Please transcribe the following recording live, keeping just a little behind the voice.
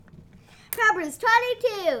Proverbs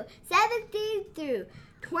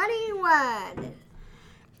 22:17-21.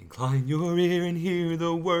 Incline your ear and hear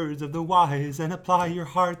the words of the wise, and apply your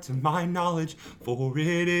heart to my knowledge, for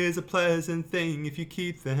it is a pleasant thing if you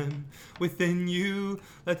keep them within you.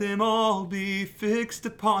 Let them all be fixed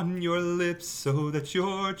upon your lips, so that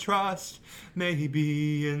your trust may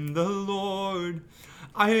be in the Lord.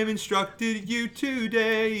 I have instructed you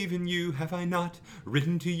today, even you have I not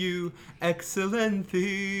written to you excellent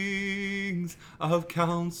things of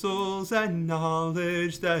counsels and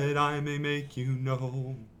knowledge, that I may make you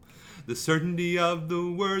know the certainty of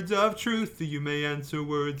the words of truth, that you may answer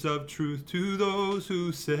words of truth to those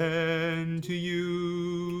who send to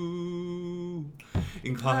you.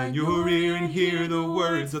 Incline your ear and hear the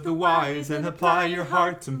words of the wise, and apply your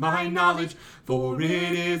heart to my knowledge, for it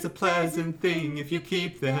is a pleasant thing if you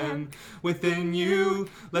keep them within you.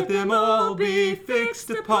 Let them all be fixed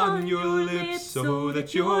upon your lips, so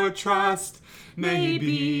that your trust may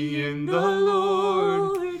be in the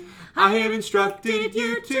Lord. I have instructed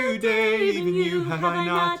you today, even you have I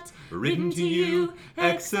not written to you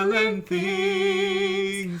excellent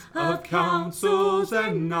things of counsels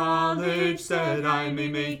and knowledge, that I may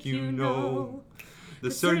make you know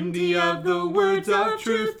the certainty of the words of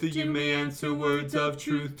truth, that you may answer words of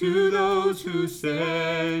truth to those who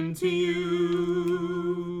send to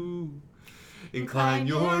you. Incline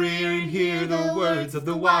your ear and hear the words of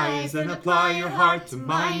the wise, and apply your heart to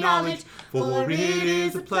my knowledge, for it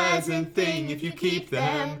is a pleasant thing if you keep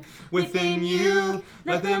them within you.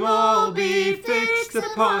 Let them all be fixed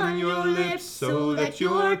upon your lips, so that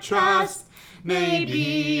your trust may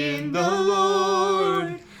be in the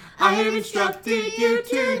Lord. I have instructed you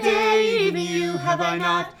today, even you have I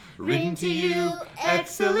not written to you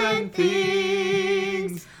excellent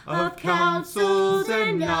things of counsels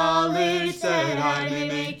and knowledge, that I may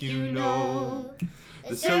make you know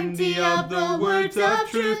the certainty of the words of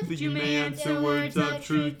truth, that you may answer words of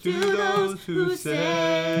truth to those who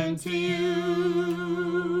send to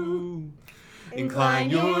you. Incline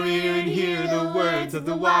your ear and hear the words of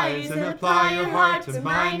the wise, and apply your heart to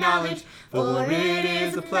my knowledge, for it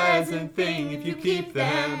is a pleasant thing if you keep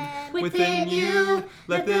them within you.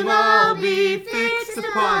 Let them all be fixed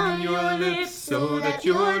upon your lips, so that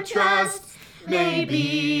your trust may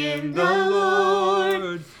be in the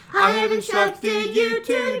Lord. I have instructed you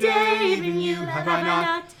today, even you have I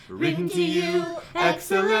not written to you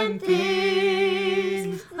excellent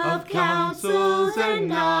things of counsels and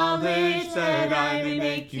knowledge, that I may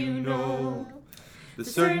make you know the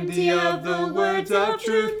certainty of the words of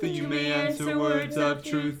truth, that you may answer words of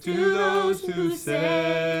truth to those who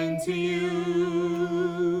send to you.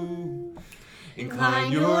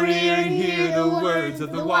 Incline your ear and hear the words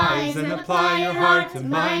of the wise, and apply your heart to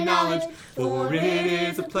my knowledge, for it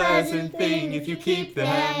is a pleasant thing if you keep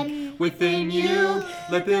them within you.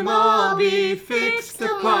 Let them all be fixed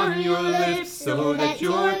upon your lips, so that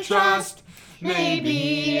your trust may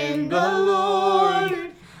be in the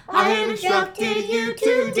Lord. I have instructed you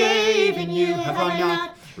today, even you have I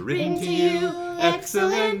not written to you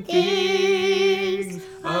excellent things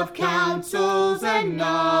of counsels and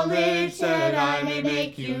knowledge, that I may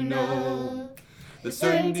make you know the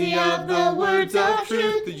certainty of the words of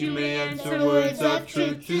truth, that you may answer words of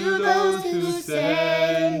truth to those who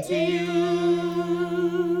send to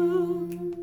you.